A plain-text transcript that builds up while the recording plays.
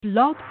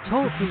Blog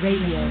Talk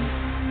Radio.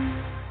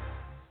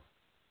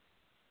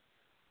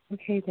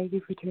 Okay, thank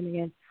you for tuning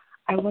in.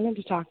 I wanted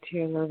to talk to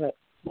you a little bit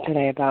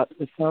today about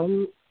the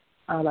film.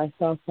 I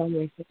saw a film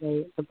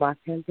recently, the Black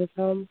Panther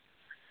film,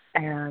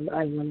 and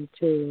I wanted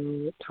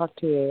to talk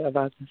to you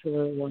about this a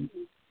little one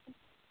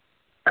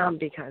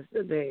because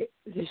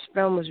this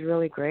film was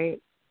really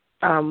great,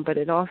 but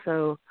it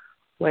also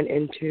went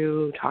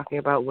into talking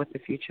about what the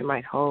future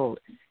might hold.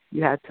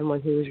 You had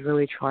someone who was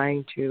really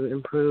trying to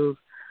improve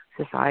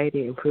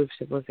society, improve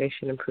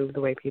civilization, improve the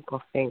way people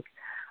think.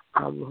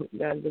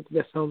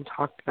 The film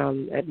talked,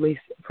 at least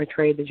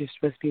portrayed that you're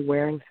supposed to be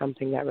wearing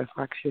something that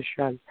reflects your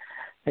strength,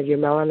 that your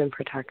melanin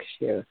protects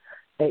you,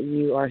 that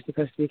you are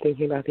supposed to be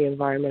thinking about the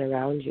environment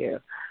around you.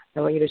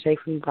 I want you to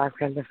take from the Black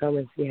Panther film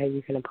and see how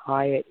you can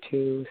apply it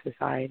to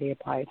society,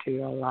 apply it to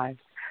your own lives.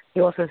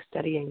 You're also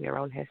studying your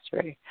own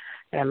history.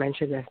 And I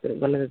mentioned this, that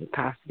one of the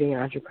paths to being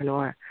an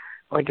entrepreneur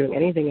or doing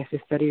anything is to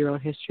study your own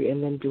history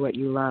and then do what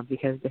you love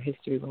because the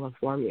history will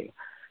inform you.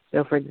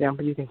 So, for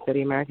example, you can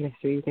study American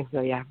history, you can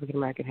study African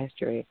American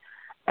history,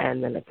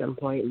 and then at some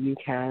point you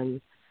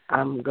can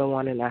go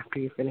on, and after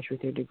you finish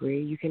with your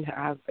degree, you can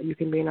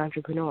be an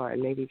entrepreneur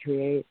and maybe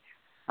create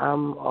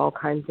all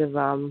kinds of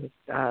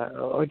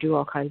or do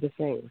all kinds of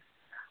things.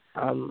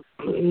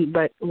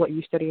 But what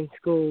you study in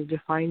school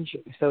defines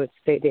you, so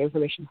the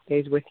information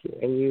stays with you,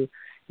 and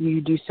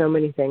you do so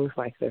many things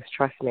like this.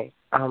 Trust me,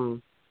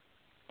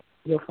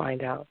 you'll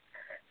find out.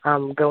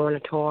 Go on a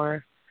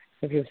tour.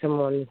 If you're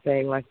someone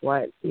saying like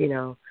what,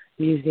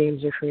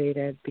 museums are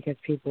created because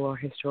people are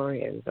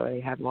historians or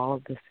they have all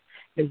of this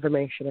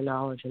information and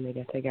knowledge and they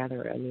get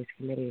together in these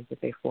committees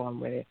that they form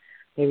where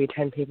maybe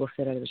 10 people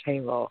sit at a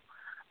table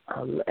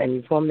and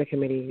you form the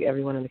committee.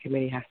 Everyone in the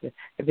committee has to,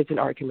 if it's an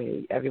art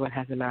committee, everyone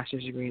has a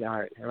master's degree in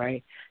art,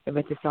 right? If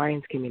it's a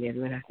science committee,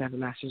 everyone has to have a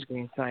master's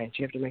degree in science.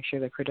 You have to make sure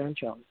they're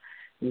credentialed.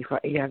 You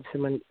have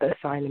someone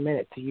assign a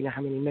minute so you know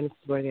how many minutes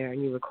were there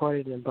and you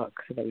record it in a book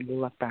so that when you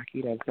look back,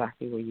 you know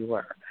exactly where you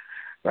were.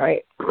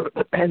 Right?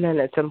 And then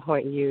at some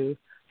point you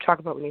talk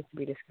about what needs to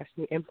be discussed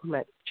and you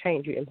implement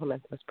change, you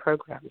implement those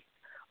programs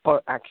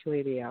or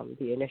actually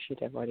the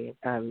initiative or the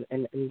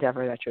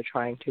endeavor that you're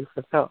trying to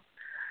fulfill.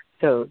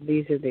 So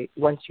these are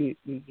once you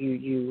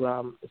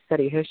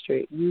study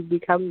history, you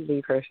become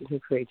the person who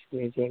creates the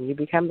museum. You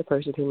become the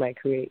person who might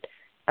create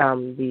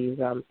these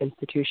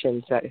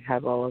institutions that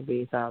have all of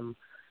these,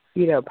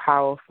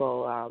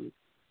 powerful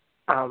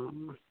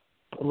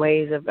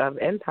ways of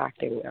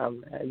impacting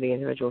the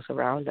individuals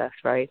around us,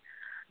 right?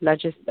 Not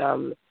just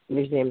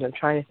museums. I'm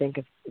trying to think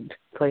of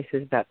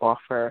places that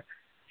offer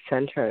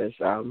centers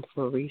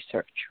for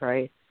research,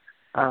 right?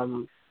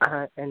 And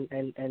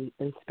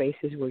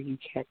spaces where you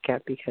can't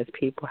get because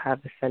people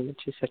have ascended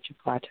to such a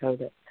plateau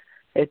that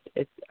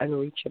it's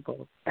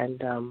unreachable,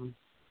 and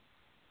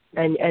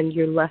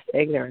you're less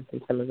ignorant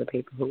than some of the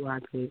people who I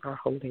believe are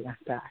holding us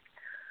back.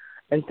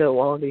 And so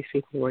all of these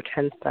people were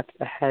 10 steps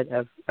ahead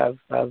of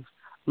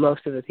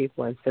most of the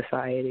people in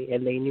society,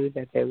 and they knew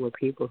that there were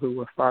people who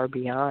were far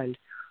beyond,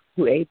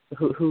 who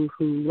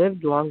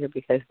lived longer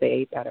because they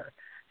ate better.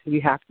 So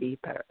you have to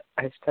eat better.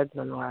 I said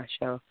on the last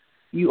show,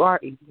 you are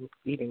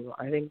eating well.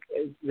 I think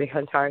the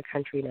entire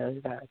country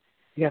knows that.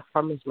 You have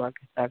farmers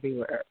markets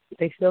everywhere.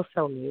 They still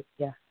sell meat,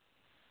 yes,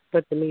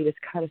 but the meat is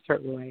cut a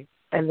certain way,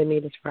 and the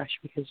meat is fresh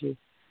because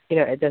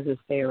it doesn't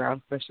stay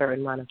around for a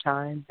certain amount of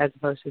time, as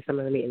opposed to some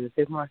of the meat in the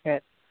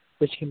supermarket,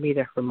 which can be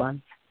there for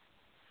months,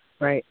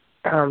 right?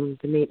 The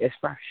meat is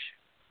fresh.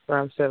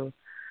 So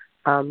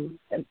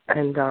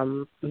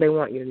they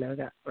want you to know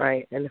that,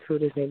 right? And the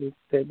food is maybe,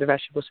 the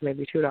vegetables are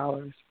maybe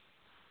 $2.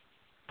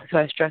 So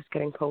I stress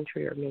getting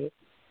poultry or meat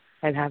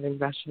and having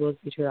vegetables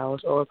be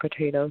 $2 or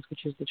potatoes,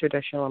 which is the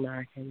traditional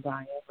American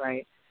diet,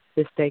 right?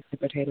 The steak, the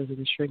potatoes, and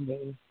the string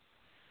beans.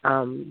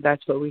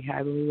 That's what we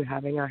had when we were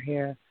having our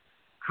hair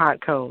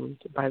hot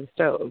combed by the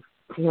stove,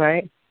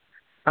 right?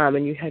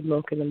 And you had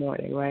milk in the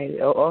morning,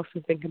 right? Also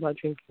think about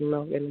drinking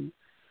milk in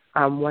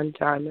one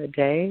time a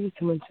day.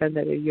 Someone said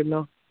that your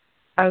milk,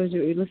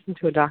 we listened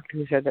to a doctor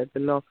who said that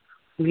the milk,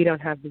 we don't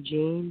have the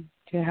gene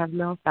to have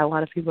milk. A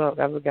lot of people don't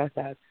ever get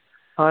that.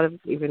 A lot of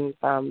even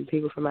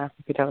people from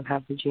Africa don't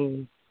have the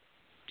gene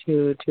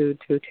to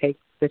take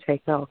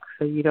milk.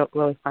 So you don't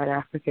really find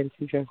Africans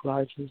who drink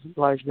large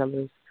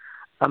numbers,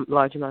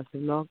 large amounts of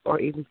milk, or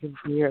even people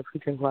from Europe who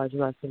drink large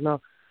amounts of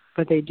milk.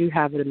 But they do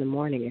have it in the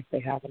morning if they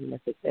have it, and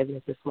if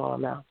it's a small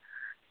amount.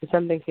 So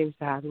something seems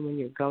to happen when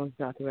you're going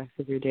throughout the rest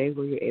of your day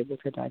where you're able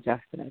to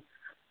digest it.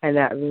 And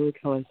that really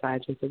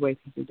coincides with the way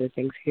people did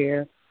things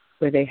here,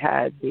 where they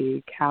had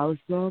the cow's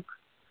milk.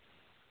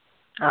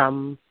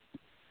 They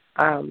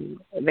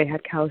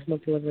had cow's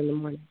milk delivered in the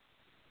morning.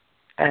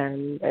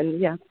 And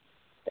yeah,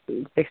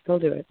 they still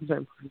do it in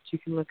certain parts. You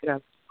can look it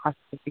up. The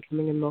process of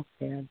becoming a milk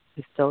man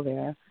is still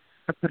there.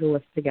 I put a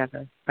list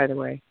together, by the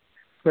way,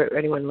 for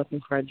anyone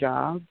looking for a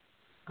job.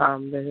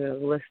 There's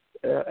a list,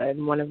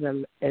 and one of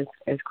them is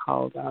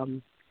called,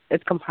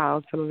 it's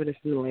compiled. Some of it is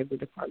from the Labor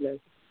Department,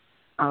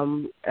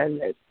 and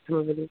some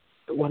of it is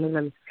one of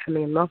them is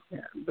becoming a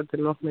milkman, but the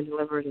milkman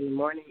delivers in the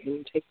morning, and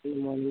you take it in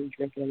the morning, you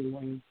drink it in the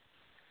morning,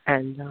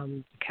 and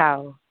the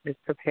cow is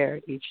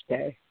prepared each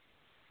day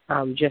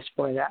just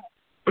for that.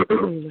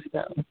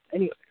 So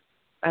anyway,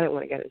 I don't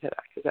want to get into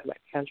that because that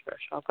might be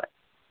controversial, but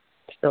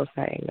still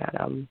saying that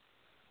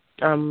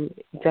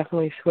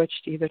definitely switch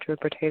either to a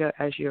potato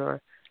as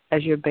your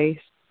base,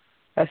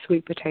 a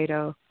sweet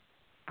potato.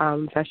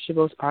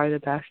 Vegetables are the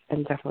best,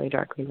 and definitely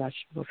dark green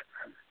vegetables.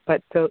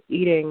 But so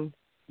eating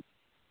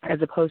as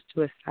opposed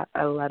to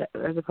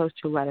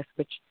lettuce,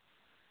 which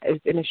is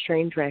in a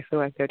strange way, I feel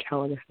like they're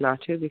telling us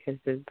not to because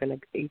there's been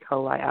an E.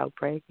 coli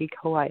outbreak. E.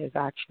 coli is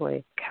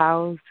actually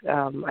cows.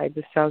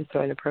 This sounds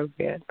so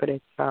inappropriate, but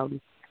it's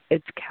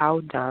cow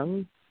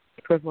dung,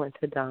 equivalent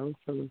to dung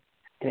from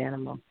an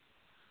animal.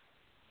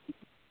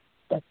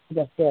 That's the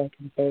best way I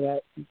can say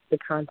that. The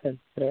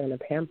contents that are in a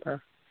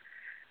pamper,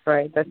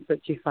 right? That's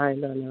what you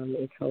find on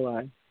E.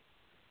 coli.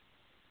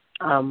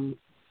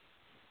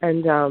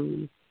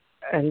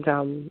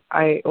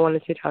 I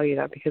wanted to tell you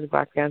that because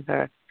Black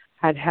Panther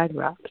had head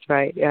wraps,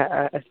 right?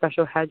 A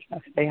special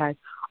headdress. They had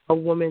a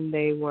woman.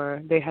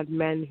 They had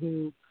men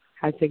who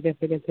had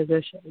significant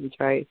positions,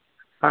 right?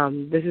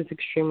 This is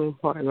extremely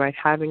important, right?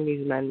 Having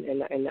these men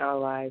in our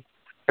lives,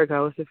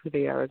 regardless of who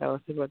they are,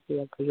 regardless of what they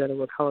represent or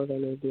what color they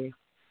may be,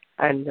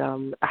 and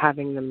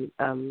having them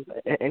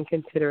and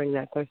considering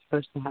that they're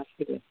supposed to have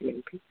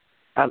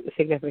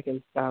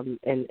significance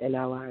in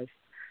our lives.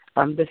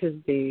 This is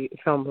the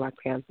film Black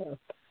Panther.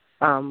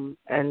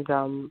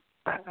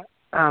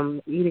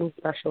 Eating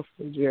special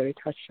foods, we already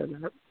touched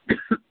on that.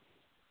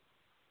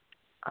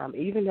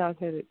 Even down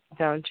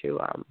to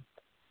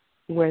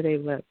where they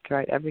lived,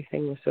 right?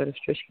 Everything was sort of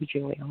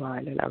strategically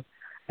aligned. And I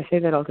say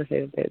that all to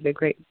say that the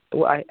great.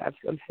 Well,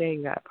 I'm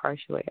saying that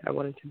partially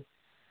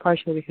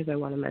because I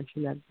want to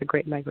mention that the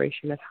Great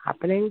Migration is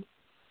happening,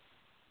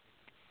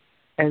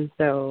 and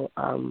so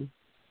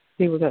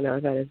people don't know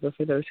that. But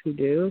for those who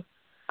do,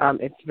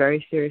 it's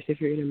very serious.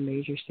 If you're in a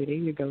major city,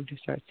 you're going to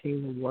start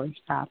seeing the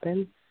worst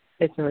happen.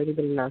 It's already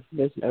been announced that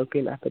there's an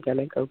opium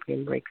epidemic.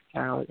 Opium breaks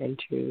down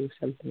into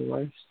something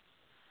worse.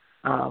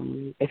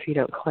 If you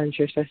don't cleanse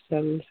your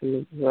system,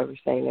 so whoever's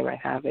saying they might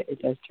have it,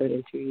 it does turn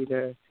into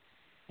either,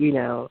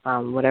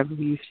 whatever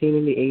you've seen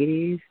in the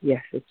 80s,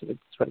 yes, it's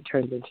what it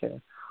turns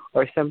into,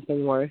 or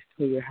something worse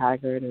where you're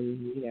haggard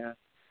and,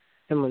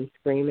 someone's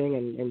screaming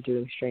and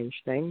doing strange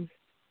things.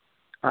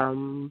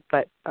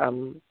 But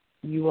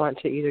you want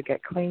to either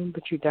get clean,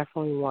 but you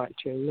definitely want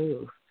to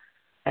move.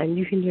 And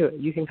you can do it.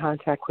 You can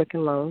contact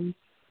Quicken Loans,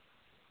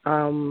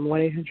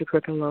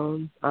 1-800-Quicken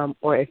Loans,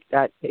 or if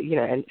that,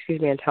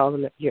 and tell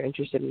them that you're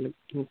interested in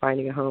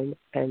finding a home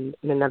in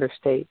another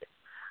state.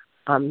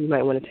 You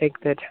might want to take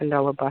the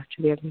 $10 bus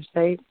to the other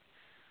state.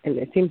 And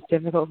it seems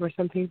difficult for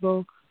some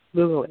people.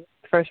 Google it.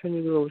 First one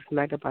you Google is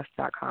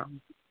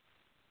megabus.com.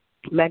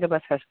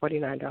 Megabus has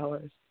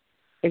 $49.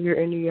 If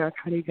you're in New York,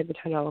 how do you get the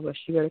 $10 bus?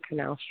 You go to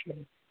Canal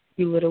Street.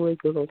 You literally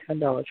Google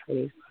 $10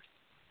 Chinese bus.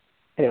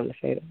 I don't want to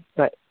say that,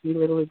 but you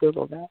literally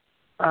Google that.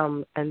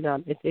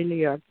 It's in New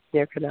York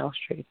near Canal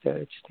Street, so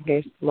just in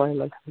case the morning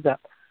one comes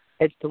up,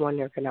 it's the one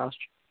near Canal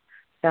Street.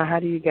 Now, how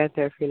do you get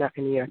there if you're not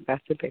in New York?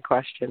 That's a big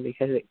question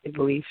because it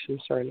leaves from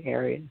certain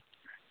areas,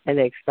 and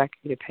they expect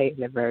you to pay it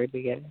in the very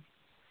beginning.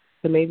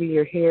 So maybe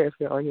you're here. If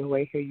you're on your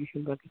way here, you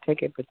can book a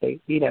ticket, but they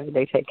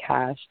take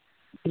cash.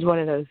 It's one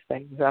of those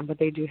things. But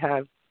they do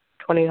have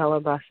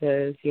 $20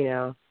 buses,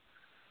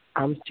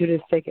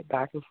 students take it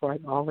back and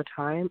forth all the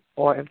time,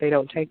 or if they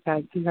don't take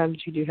that,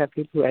 sometimes you do have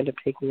people who end up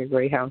taking a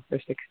Greyhound for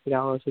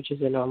 $60, which is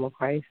the normal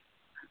price.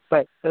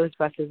 But those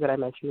buses that I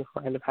mentioned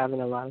before end up having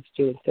a lot of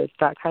students. So it's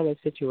that kind of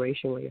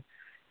situation where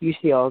you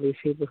see all these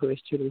people who are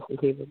students and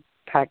people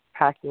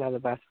packing on the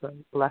bus for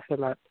less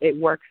amount. It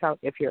works out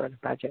if you're on a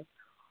budget,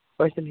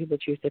 or some people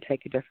choose to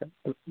take a different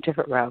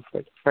route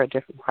for a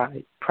different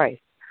price.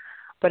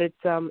 But it's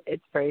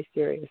very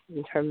serious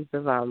in terms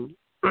of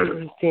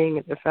seeing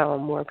at the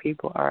film more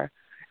people are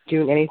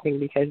doing anything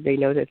because they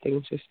know that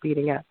things are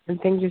speeding up, and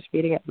things are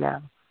speeding up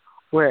now.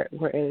 We're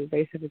in the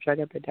face of a drug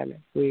epidemic.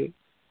 We're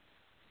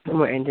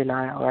in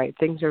denial, right?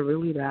 Things are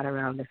really bad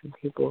around us, and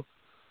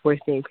we're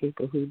seeing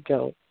people who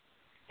don't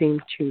seem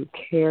to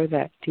care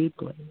that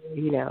deeply.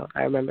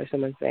 I remember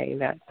someone saying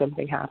that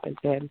something happened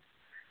to him,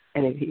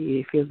 and if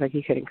he feels like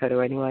he couldn't go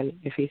to anyone,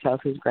 if he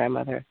tells his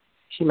grandmother,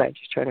 she might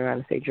just turn around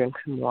and say, drink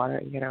some water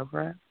and get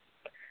over it.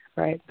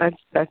 Right,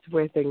 that's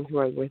where things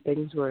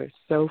were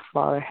so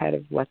far ahead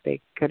of what they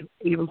could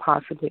even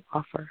possibly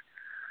offer.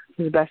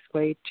 So the best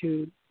way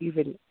to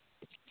even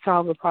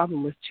solve the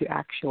problem was to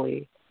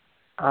actually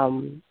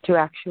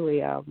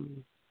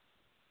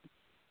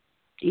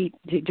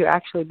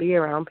be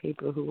around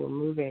people who were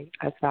moving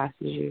as fast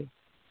as you.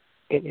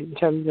 In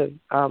terms of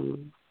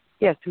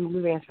who were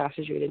moving as fast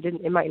as you.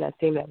 It might not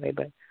seem that way,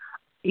 but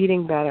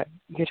eating better,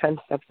 you're 10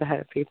 steps ahead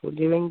of people.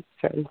 Doing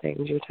certain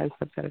things, you're 10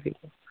 steps ahead of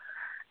people.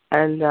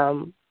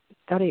 And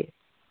study.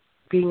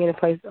 Being in a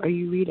place, are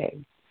you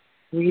reading?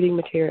 Reading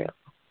material,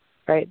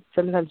 right?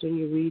 Sometimes when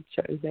you read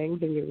certain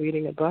things and you're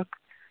reading a book,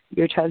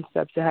 you're 10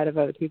 steps ahead of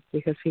other people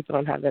because people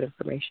don't have that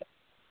information.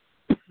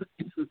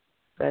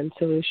 and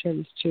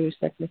solutions to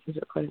sicknesses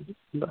according to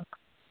the book.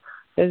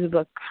 There's a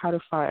book, how to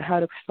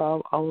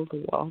solve all of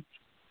the world's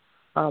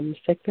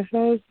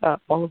sicknesses,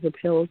 all of the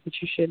pills that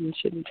you should and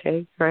shouldn't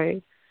take,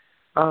 right?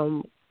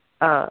 All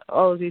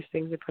of these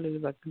things are put in the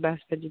book. The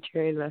best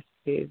vegetarian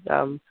recipes,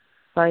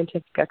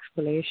 scientific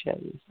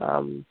explanations,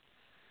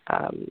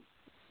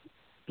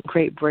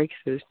 great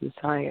breakthroughs in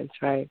science,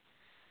 right?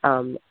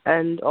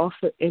 And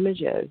also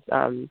images.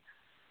 I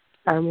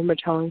remember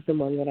telling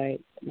someone that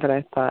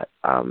I thought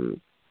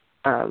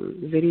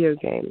video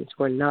games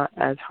were not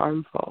as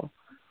harmful.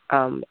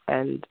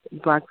 And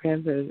Black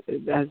Panther,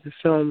 as the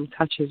film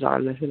touches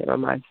on this, and it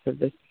reminds us of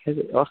this because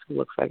it also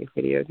looks like a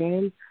video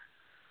game.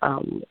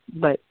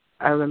 But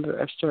I remember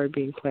a story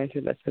being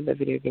planted that said that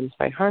video games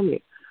might harm you.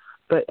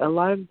 But a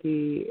lot of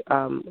the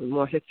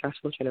more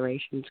successful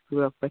generations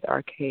grew up with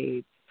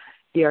arcades.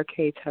 The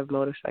arcades have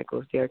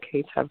motorcycles. The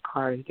arcades have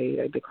cars.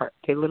 They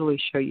literally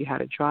show you how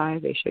to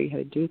drive. They show you how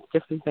to do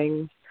different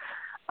things.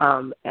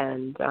 And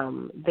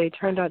they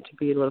turned out to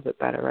be a little bit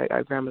better, right?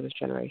 Our grandmother's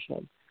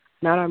generation,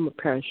 not our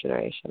parents'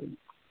 generation.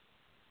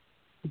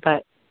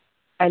 But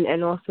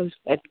and also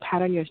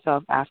pat on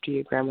yourself after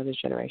your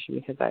grandmother's generation,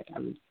 because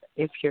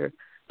if your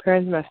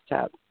parents messed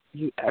up,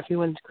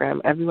 everyone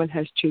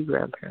has two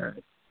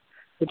grandparents.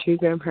 The two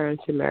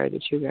grandparents who married, the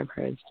two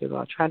grandparents do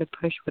well. Try to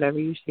push whatever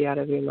you see out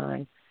of your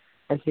mind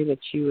and say that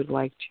you would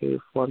like to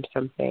form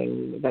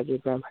something that your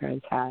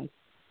grandparents had,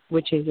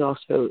 which is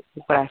also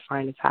what I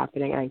find is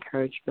happening. I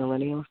encourage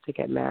millennials to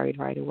get married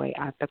right away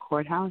at the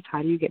courthouse.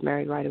 How do you get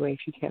married right away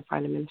if you can't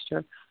find a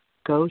minister?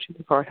 Go to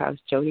the courthouse.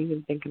 Don't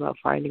even think about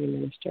finding a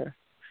minister.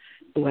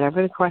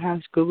 Whatever the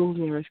courthouse, Google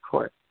nearest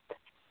court,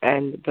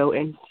 and go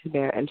into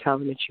there and tell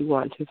them that you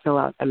want to fill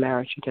out a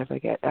marriage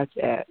certificate. That's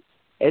it.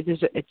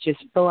 It's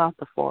just fill out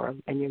the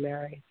form and you're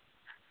married.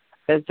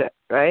 That's it,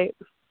 right?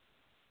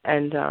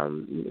 And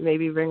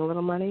maybe bring a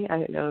little money. I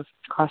don't know if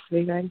it costs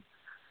anything,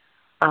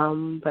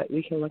 but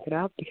we can look it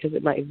up because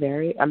it might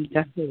vary. I'm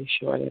definitely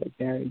sure that it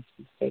varies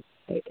from state to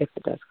state if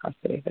it does cost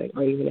anything,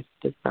 or even if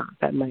it does not.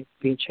 That might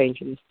be a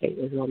change in the state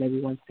as well.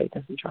 Maybe one state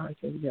doesn't charge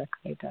and the next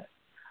state does.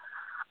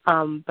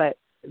 But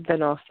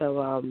then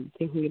also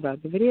thinking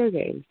about the video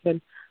games and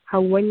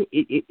how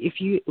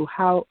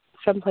how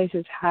some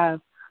places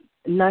have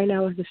 9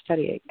 hours of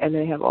studying and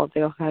they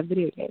also have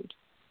video games.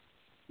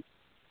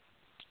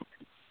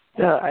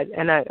 So I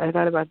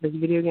thought about these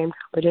video game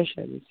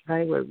competitions,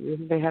 right, where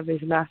they have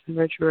these massive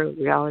virtual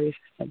reality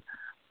systems.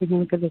 You can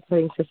look at the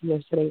studying system,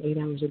 they're studying 8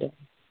 hours a day.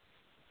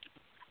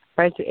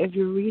 Right, so if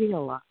you're reading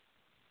a lot,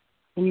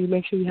 and you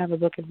make sure you have a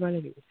book in front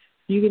of you,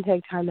 you can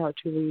take time out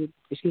to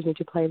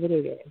play a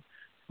video game.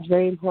 It's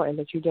very important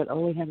that you don't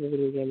only have a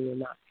video game in your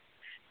mind,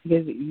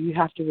 because you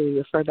have to really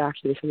refer back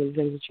to some of the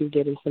things that you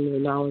did and some of the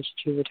knowledge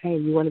that you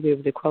retained. You want to be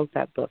able to quote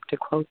that book, to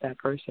quote that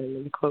person,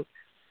 and to quote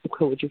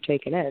what you've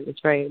taken in.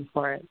 It's very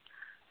important.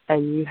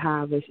 And you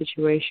have a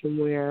situation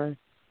where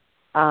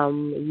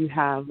you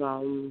have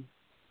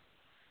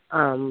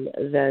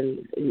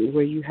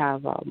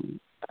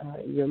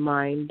your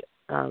mind,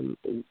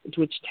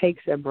 which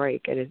takes a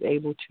break and is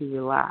able to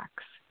relax.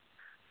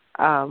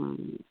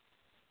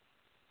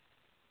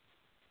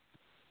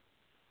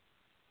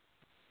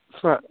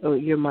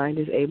 Your mind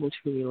is able to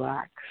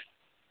relax.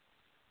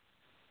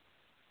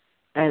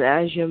 And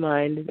as your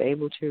mind is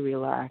able to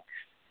relax,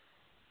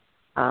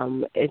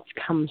 it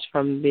comes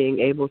from being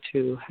able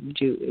to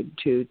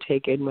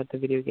take in what the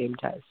video game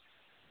does.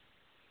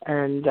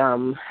 And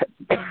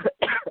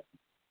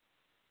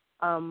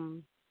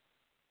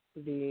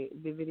the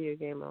video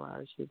game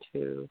allows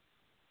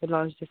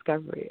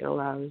discovery, it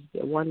allows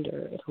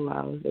wonder, it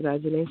allows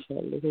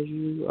imagination, because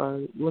you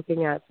are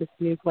looking at this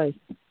new place.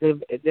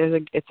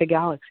 It's a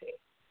galaxy,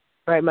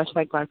 right? Much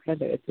like Black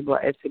Panther, it's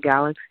a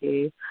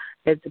galaxy.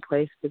 It's a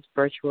place that's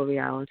virtual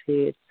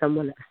reality. It's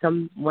someone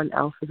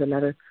else is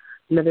another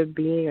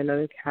being,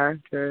 another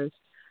character.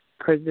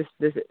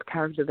 This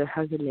character that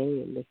has a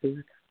name. This is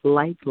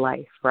like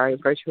life,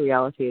 right? Virtual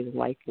reality is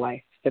like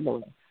life,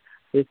 similar.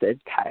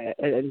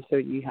 And so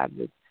you have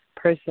this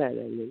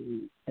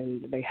person,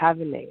 and they have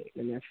a name,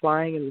 and they're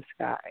flying in the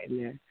sky, and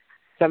they're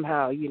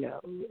somehow, in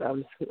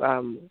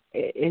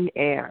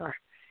air,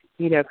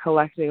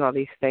 collecting all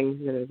these things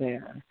that are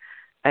there,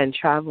 and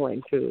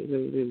traveling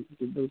through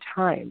the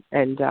time,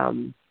 and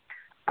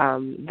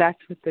that's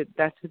what the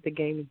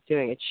game is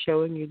doing. It's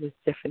showing you this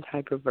different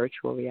type of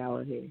virtual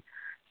reality.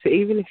 So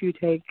even if you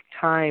take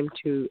time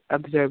to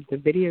observe the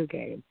video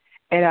game,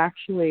 it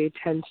actually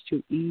tends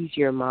to ease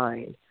your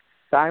mind.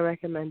 So I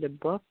recommend a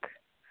book,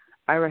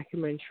 I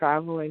recommend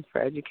traveling for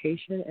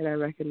education, and I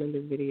recommend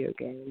a video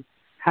game.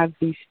 Have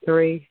these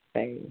three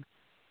things.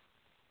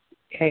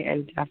 Okay,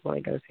 and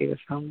definitely go see the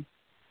film.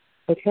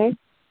 Okay?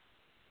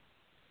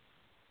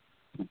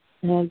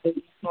 And thank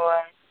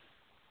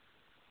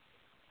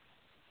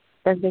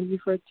you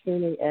for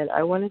tuning in.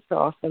 I wanted to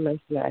also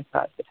mention that I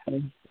thought the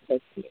time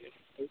was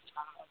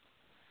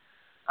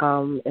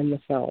in the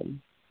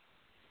film.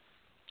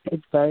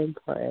 It's very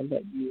important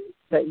that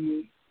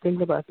you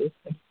think about this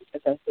thing,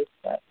 because I think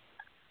that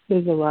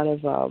there's a lot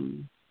of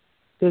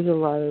there's a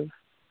lot of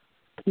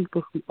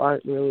people who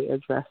aren't really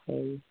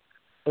addressing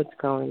what's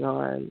going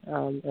on,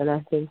 and I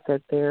think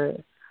that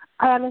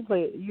I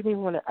honestly, I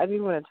didn't want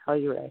to tell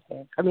you what I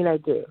think. I mean, I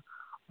do,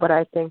 but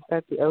I think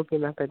that the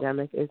opium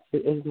epidemic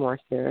is more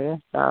serious.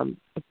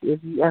 If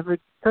you ever,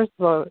 first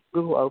of all,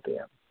 Google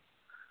opium.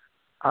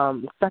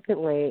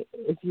 Secondly,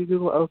 if you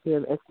Google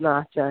opium, it's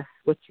not just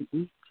what you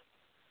eat.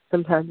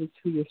 Sometimes it's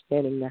who you're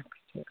standing next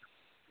to.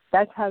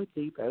 That's how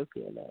deep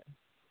opium is.